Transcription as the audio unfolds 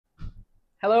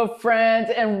Hello, friends,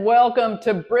 and welcome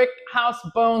to Brick House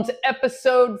Bones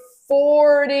episode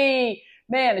 40.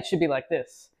 Man, it should be like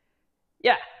this.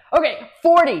 Yeah, okay,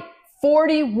 40.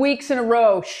 40 weeks in a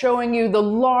row showing you the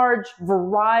large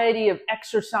variety of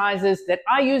exercises that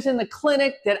I use in the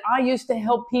clinic, that I use to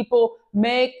help people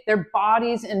make their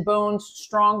bodies and bones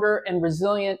stronger and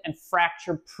resilient and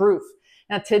fracture proof.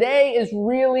 Now, today is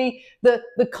really the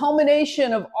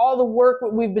culmination of all the work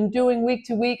that we've been doing week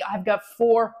to week. I've got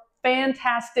 4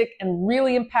 fantastic and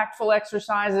really impactful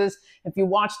exercises. If you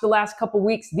watch the last couple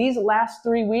weeks, these last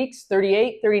 3 weeks,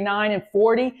 38, 39, and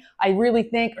 40, I really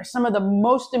think are some of the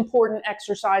most important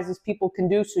exercises people can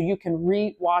do, so you can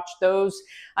re-watch those.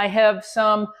 I have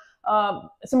some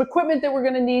equipment that we're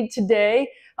going to need today.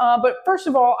 But first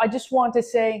of all, I just want to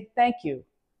say thank you.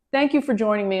 Thank you for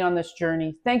joining me on this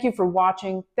journey. Thank you for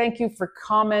watching. Thank you for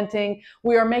commenting.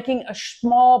 We are making a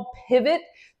small pivot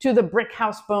to the Brick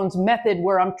House Bones method,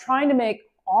 where I'm trying to make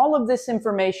all of this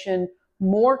information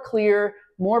more clear,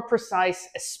 more precise,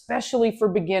 especially for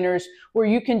beginners, where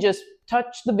you can just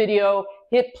touch the video,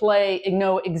 hit play, and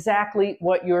know exactly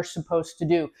what you're supposed to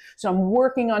do. So I'm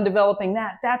working on developing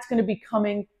that. That's going to be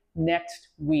coming next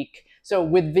week. So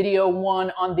with video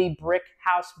 1 on the Brick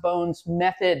House Bones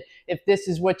method, if this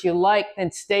is what you like,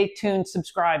 then stay tuned,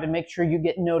 subscribe, and make sure you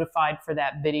get notified for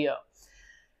that video.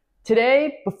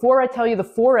 Today, before I tell you the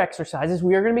 4 exercises,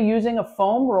 we are going to be using a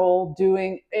foam roll,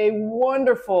 doing a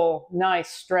wonderful, nice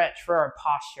stretch for our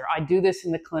posture. I do this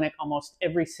in the clinic almost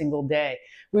every single day.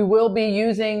 We will be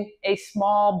using a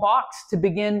small box to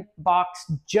begin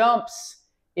box jumps.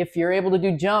 If you're able to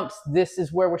do jumps, this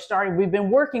is where we're starting. We've been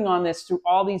working on this through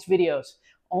all these videos.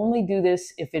 Only do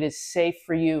this if it is safe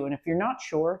for you. And if you're not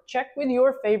sure, check with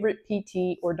your favorite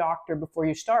PT or doctor before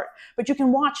you start. But you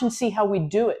can watch and see how we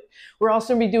do it. We're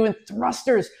also going to be doing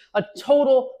thrusters, a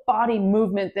total body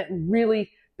movement that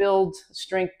really builds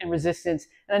strength and resistance.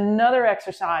 And another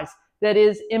exercise that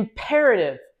is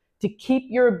imperative to keep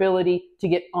your ability to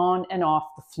get on and off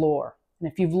the floor. And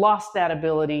if you've lost that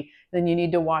ability, then you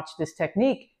need to watch this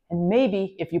technique. And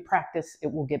maybe if you practice,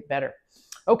 it will get better.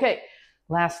 Okay.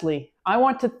 Lastly, I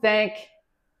want to thank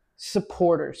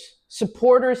supporters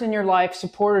in your life,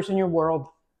 supporters in your world.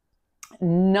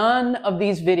 None of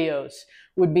these videos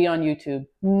would be on YouTube.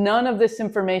 None of this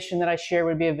information that I share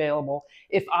would be available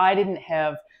if I didn't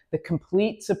have the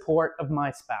complete support of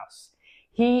my spouse.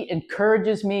 He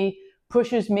encourages me,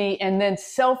 pushes me, and then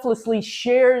selflessly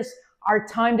shares our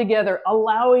time together,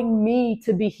 allowing me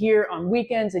to be here on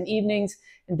weekends and evenings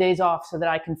and days off so that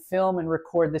I can film and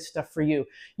record this stuff for you.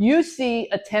 You see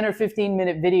a 10 or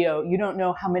 15-minute video, you don't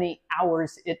know how many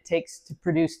hours it takes to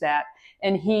produce that.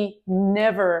 And he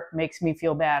never makes me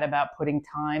feel bad about putting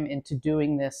time into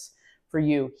doing this for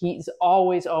you. He's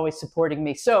always, always supporting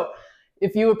me. So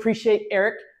if you appreciate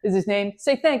Eric, is his name,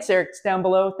 say thanks, Eric, down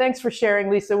below. Thanks for sharing,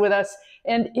 Lisa, with us.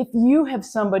 And if you have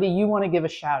somebody you want to give a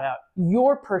shout out,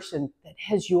 your person that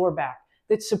has your back,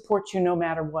 that supports you no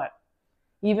matter what,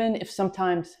 even if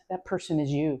sometimes that person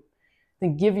is you,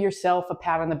 then give yourself a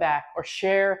pat on the back or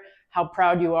share how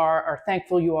proud you are or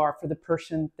thankful you are for the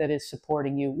person that is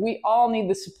supporting you. We all need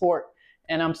the support,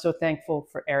 and I'm so thankful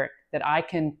for Eric that I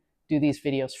can do these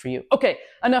videos for you. Okay,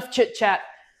 enough chit chat.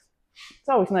 It's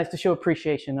always nice to show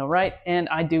appreciation though, right? And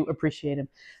I do appreciate him.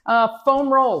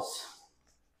 Foam rolls.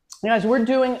 Guys, we're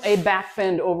doing a back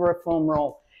bend over a foam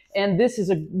roll. And this is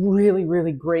a really,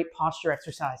 really great posture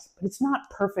exercise, but it's not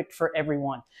perfect for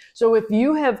everyone. So if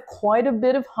you have quite a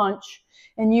bit of hunch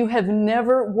and you have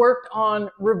never worked on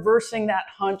reversing that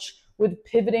hunch with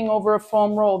pivoting over a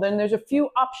foam roll, then there's a few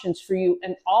options for you.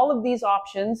 And all of these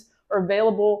options are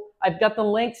available. I've got the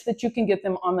links that you can get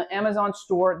them on the Amazon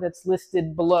store that's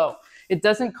listed below. It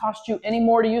doesn't cost you any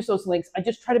more to use those links. I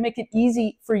just try to make it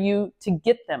easy for you to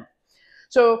get them.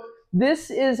 So this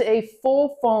is a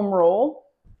full foam roll.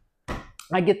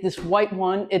 I get this white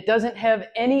one. It doesn't have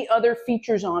any other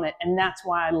features on it, and that's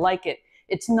why I like it.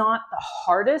 It's not the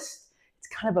hardest. It's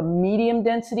kind of a medium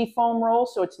density foam roll,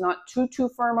 so it's not too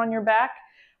firm on your back.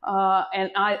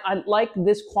 And I like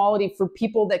this quality for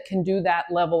people that can do that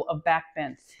level of back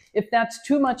bend. If that's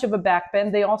too much of a back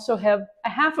bend, they also have a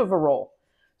half of a roll.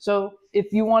 So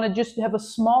if you want to just have a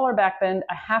smaller back bend,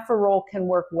 a half a roll can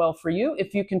work well for you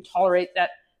if you can tolerate that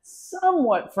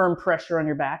somewhat firm pressure on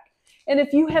your back. And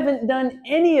if you haven't done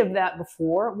any of that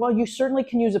before, well, you certainly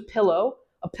can use a pillow.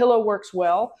 A pillow works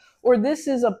well. Or this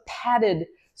is a padded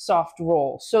soft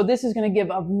roll. So this is going to give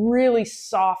a really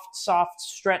soft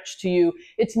stretch to you.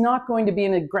 It's not going to be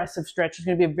an aggressive stretch. It's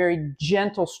going to be a very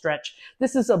gentle stretch.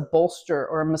 This is a bolster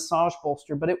or a massage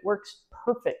bolster, but it works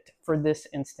perfect for this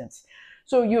instance.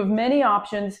 So you have many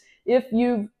options. If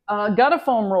you've got a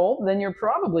foam roll, then you're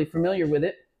probably familiar with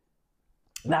it.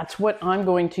 That's what I'm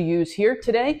going to use here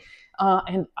today.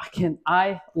 And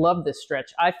I love this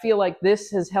stretch. I feel like this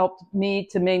has helped me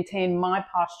to maintain my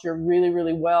posture really,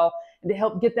 really well, and to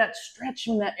help get that stretch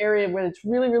in that area where it's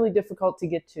really, really difficult to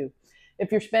get to.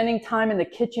 If you're spending time in the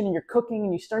kitchen and you're cooking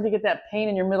and you start to get that pain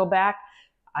in your middle back,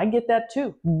 I get that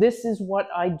too. This is what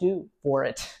I do for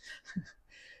it.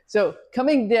 So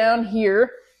coming down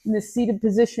here in this seated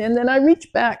position, and then I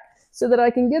reach back so that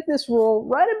I can get this roll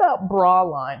right about bra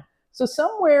line. So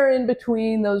somewhere in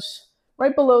between those,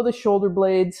 right below the shoulder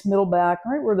blades, middle back,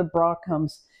 right where the bra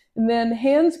comes. And then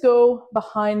hands go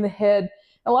behind the head.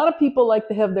 A lot of people like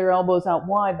to have their elbows out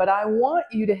wide, but I want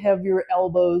you to have your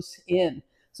elbows in.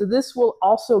 So this will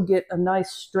also get a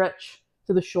nice stretch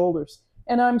to the shoulders.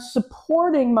 And I'm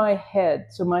supporting my head,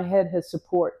 so my head has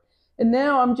support. And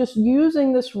now I'm just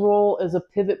using this roll as a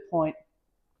pivot point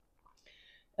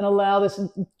and allow this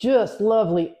just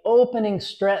lovely opening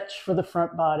stretch for the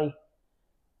front body.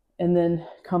 And then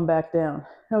come back down.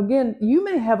 Now again, you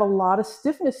may have a lot of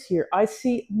stiffness here. I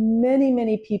see many,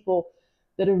 many people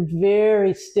that are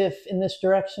very stiff in this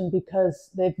direction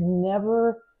because they've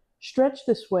never stretched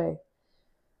this way.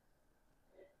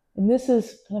 And this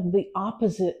is kind of the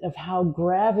opposite of how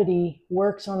gravity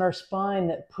works on our spine,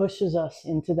 that pushes us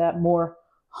into that more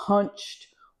hunched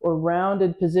or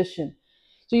rounded position.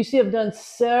 So you see I've done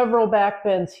several back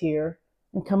bends here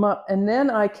and come up, and then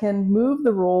I can move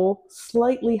the roll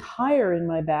slightly higher in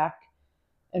my back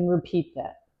and repeat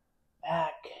that.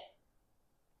 Back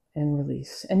and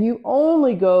release. And you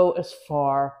only go as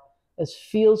far as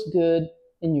feels good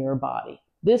in your body.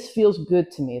 This feels good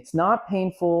to me. It's not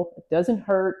painful. It doesn't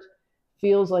hurt. It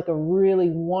feels like a really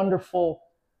wonderful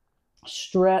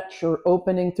stretch or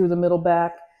opening through the middle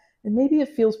back. And maybe it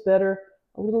feels better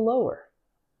a little lower.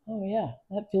 Oh yeah,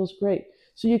 that feels great.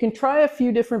 So you can try a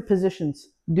few different positions.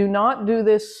 Do not do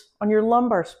this on your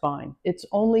lumbar spine. It's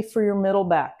only for your middle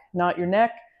back, not your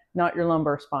neck, not your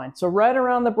lumbar spine. So right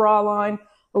around the bra line,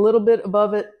 a little bit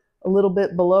above it, a little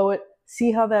bit below it.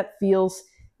 See how that feels.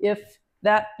 If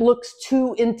that looks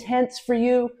too intense for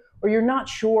you, or you're not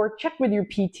sure, check with your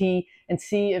PT and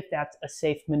see if that's a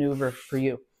safe maneuver for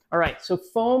you. All right, so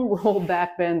foam roll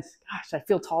back bends. Gosh, I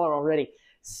feel taller already.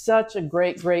 Such a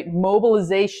great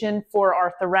mobilization for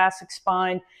our thoracic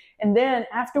spine. And then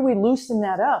after we loosen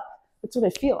that up, that's what I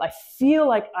feel. I feel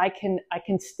like I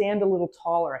can stand a little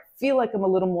taller. I feel like I'm a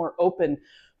little more open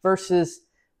versus,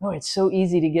 oh, it's so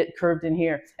easy to get curved in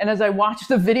here. And as I watch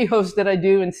the videos that I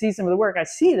do and see some of the work, I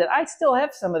see that I still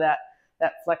have some of that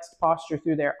flexed posture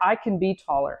through there. I can be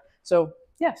taller. So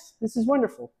yes, this is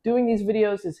wonderful. Doing these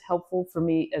videos is helpful for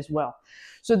me as well.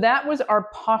 So that was our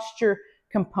posture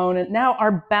component. Now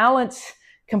our balance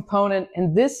component,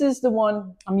 and this is the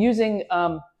one I'm using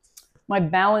my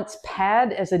balance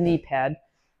pad as a knee pad.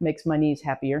 Makes my knees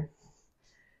happier.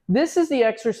 This is the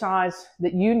exercise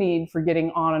that you need for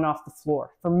getting on and off the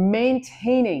floor, for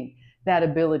maintaining that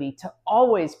ability to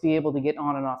always be able to get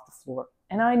on and off the floor.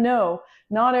 And I know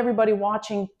not everybody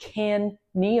watching can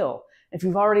kneel. If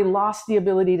you've already lost the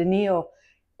ability to kneel,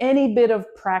 any bit of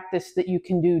practice that you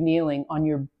can do kneeling on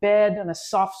your bed, on a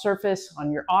soft surface,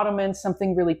 on your ottoman,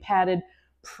 something really padded,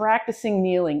 practicing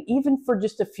kneeling, even for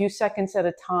just a few seconds at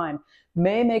a time,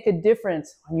 may make a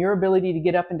difference on your ability to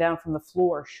get up and down from the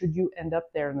floor should you end up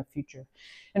there in the future.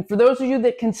 And for those of you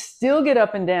that can still get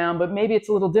up and down, but maybe it's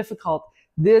a little difficult,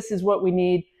 this is what we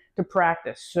need to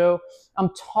practice. So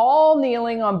I'm tall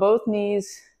kneeling on both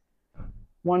knees,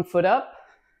 one foot up,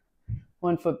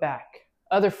 one foot back,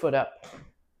 other foot up,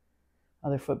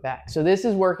 other foot back. So this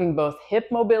is working both hip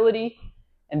mobility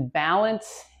and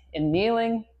balance in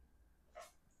kneeling.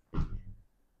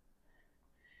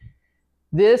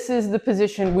 This is the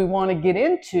position we want to get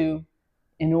into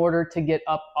in order to get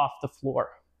up off the floor.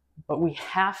 But we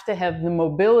have to have the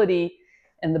mobility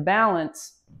and the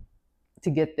balance to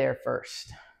get there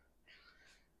first.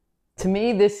 To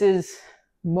me, this is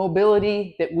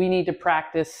mobility that we need to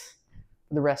practice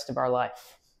for the rest of our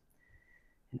life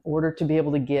in order to be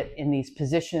able to get in these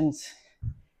positions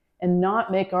and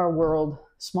not make our world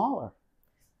smaller.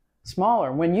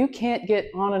 Smaller. When you can't get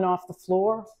on and off the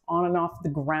floor, on and off the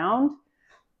ground,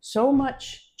 so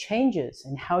much changes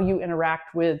in how you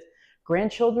interact with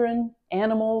grandchildren,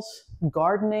 animals,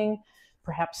 gardening,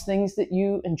 perhaps things that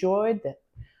you enjoyed that,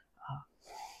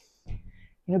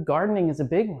 gardening is a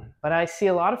big one. But I see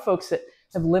a lot of folks that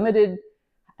have limited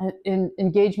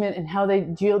engagement in how they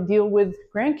deal with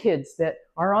grandkids that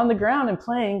are on the ground and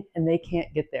playing and they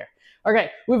can't get there. Okay,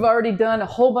 we've already done a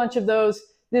whole bunch of those.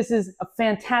 This is a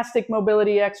fantastic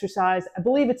mobility exercise. I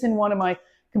believe it's in one of my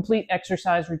complete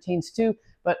exercise routines too.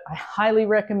 but I highly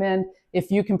recommend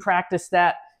if you can practice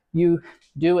that, you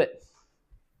do it.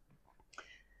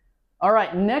 All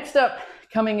right, next up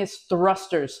coming is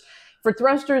thrusters. For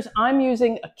thrusters, I'm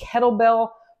using a kettlebell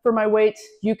for my weights.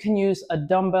 You can use a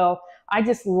dumbbell. I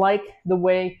just like the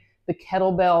way the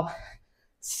kettlebell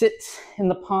sits in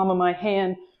the palm of my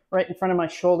hand, right in front of my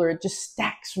shoulder. It just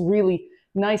stacks really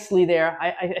nicely there.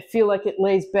 I feel like it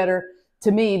lays better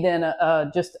to me than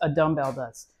just a dumbbell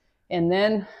does. And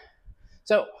then,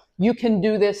 so you can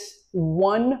do this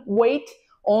one weight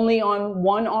only on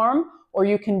one arm, or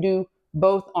you can do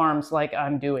both arms like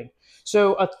I'm doing.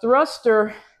 So a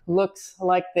thruster looks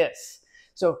like this.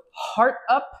 So heart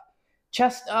up,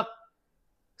 chest up,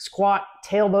 squat,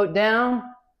 tailbone down,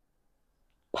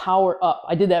 power up.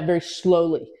 I did that very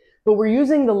slowly, but we're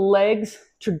using the legs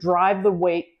to drive the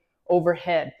weight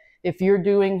overhead. If you're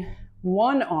doing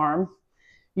one arm,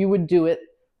 you would do it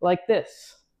like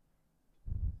this.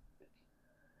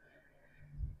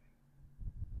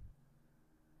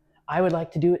 I would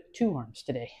like to do it two arms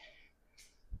today.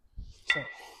 So,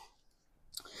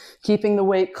 keeping the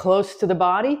weight close to the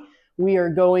body, we are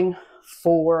going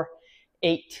for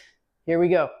 8. Here we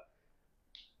go.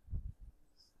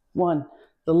 1.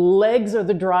 The legs are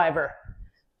the driver.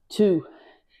 2.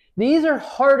 These are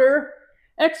harder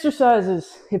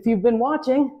exercises. If you've been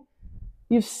watching,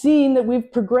 you've seen that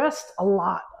we've progressed a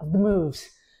lot of the moves.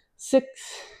 6,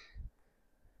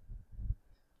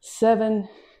 7,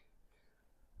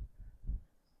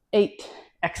 8.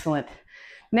 Excellent.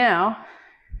 Now,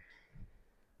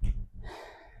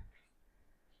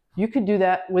 you could do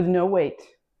that with no weight.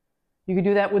 You could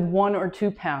do that with 1 or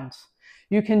 2 pounds.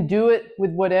 You can do it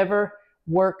with whatever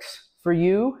works for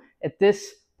you at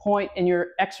this point in your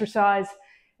exercise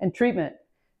and treatment.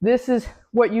 This is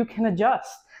what you can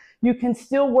adjust. You can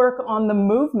still work on the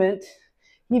movement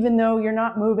even though you're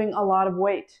not moving a lot of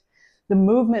weight. The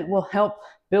movement will help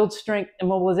build strength and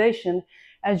mobilization.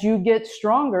 As you get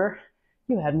stronger,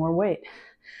 you add more weight.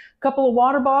 A couple of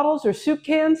water bottles or soup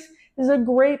cans is a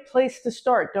great place to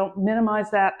start. Don't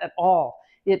minimize that at all.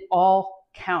 It all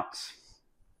counts.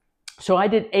 So I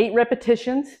did 8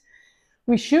 repetitions.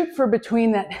 We shoot for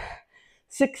between that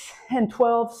 6 and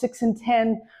 12, 6 and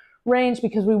 10 range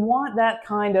because we want that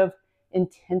kind of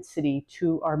intensity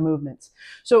to our movements.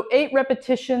 So 8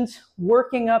 repetitions,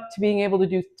 working up to being able to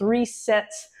do 3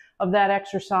 sets of that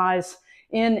exercise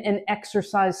in an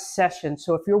exercise session.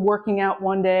 So if you're working out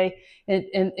one day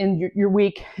in your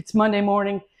week, it's Monday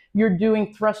morning, you're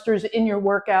doing thrusters in your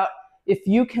workout. If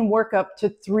you can work up to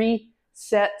 3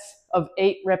 sets of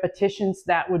 8 repetitions,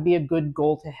 that would be a good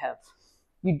goal to have.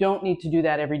 You don't need to do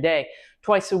that every day.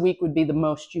 Twice a week would be the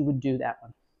most you would do that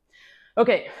one.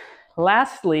 Okay,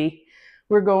 lastly,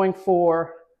 we're going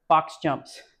for box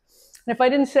jumps. And if I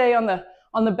didn't say on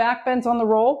the back bends on the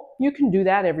roll, you can do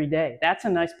that every day. That's a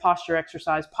nice posture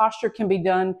exercise. Posture can be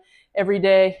done every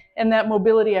day, and that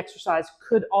mobility exercise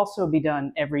could also be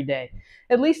done every day.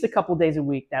 At least a couple days a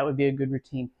week, that would be a good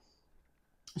routine.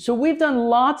 So we've done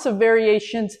lots of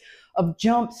variations of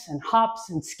jumps and hops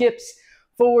and skips,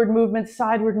 forward movements,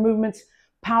 sideward movements,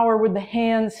 power with the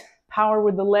hands, power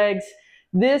with the legs.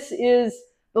 This is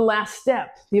the last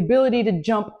step, the ability to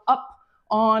jump up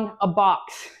on a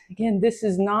box. Again, this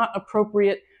is not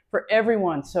appropriate for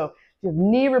everyone. So if you have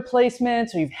knee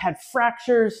replacements or you've had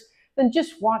fractures, then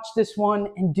just watch this one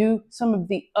and do some of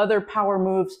the other power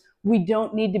moves. We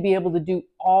don't need to be able to do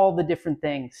all the different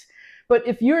things. But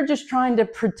if you're just trying to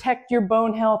protect your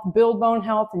bone health, build bone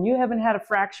health, and you haven't had a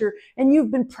fracture, and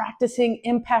you've been practicing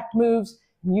impact moves,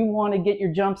 and you want to get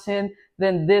your jumps in,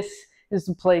 then this is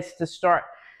the place to start.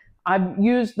 I've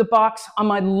used the box on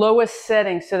my lowest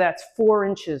setting, so that's 4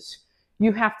 inches.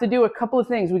 You have to do a couple of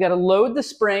things. We got to load the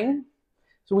spring.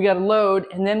 So we got to load,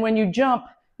 and then when you jump,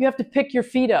 you have to pick your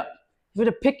feet up. You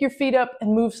have to pick your feet up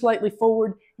and move slightly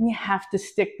forward, and you have to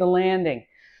stick the landing.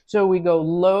 So we go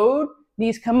load,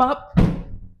 knees come up,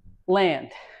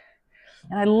 land.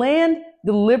 And I land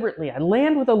deliberately. I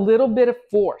land with a little bit of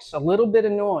force, a little bit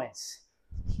of noise.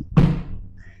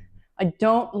 I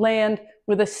don't land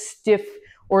with a stiff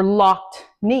or locked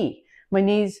knee. My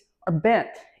knees are bent.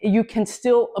 You can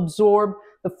still absorb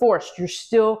the force. You're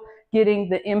still getting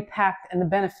the impact and the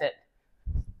benefit.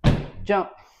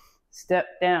 Jump, step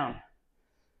down.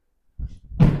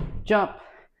 Jump,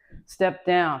 step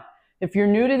down. If you're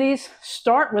new to these,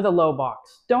 start with a low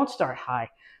box. Don't start high.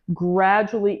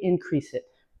 Gradually increase it.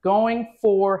 Going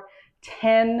for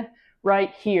 10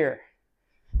 right here.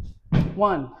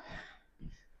 1,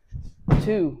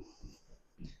 2,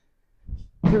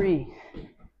 3,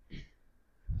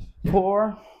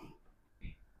 4,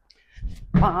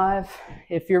 5.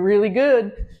 If you're really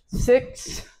good,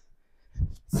 6,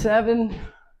 7,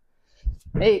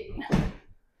 8,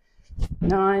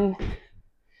 9,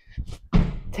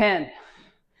 10.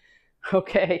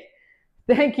 Okay.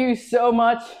 Thank you so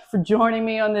much for joining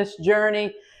me on this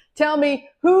journey. Tell me,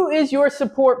 who is your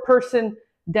support person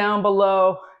down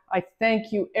below? I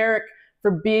thank you, Eric,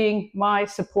 for being my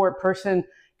support person,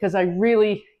 because I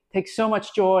really take so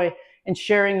much joy in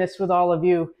sharing this with all of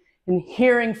you and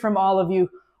hearing from all of you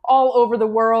all over the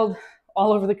world,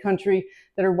 all over the country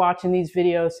that are watching these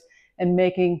videos and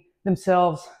making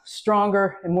themselves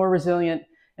stronger and more resilient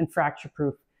and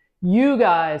fracture-proof. You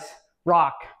guys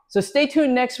rock. So stay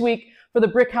tuned next week for the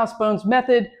Brick House Bones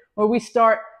method, where we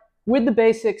start with the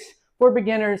basics for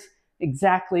beginners,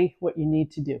 exactly what you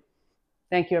need to do.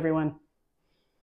 Thank you, everyone.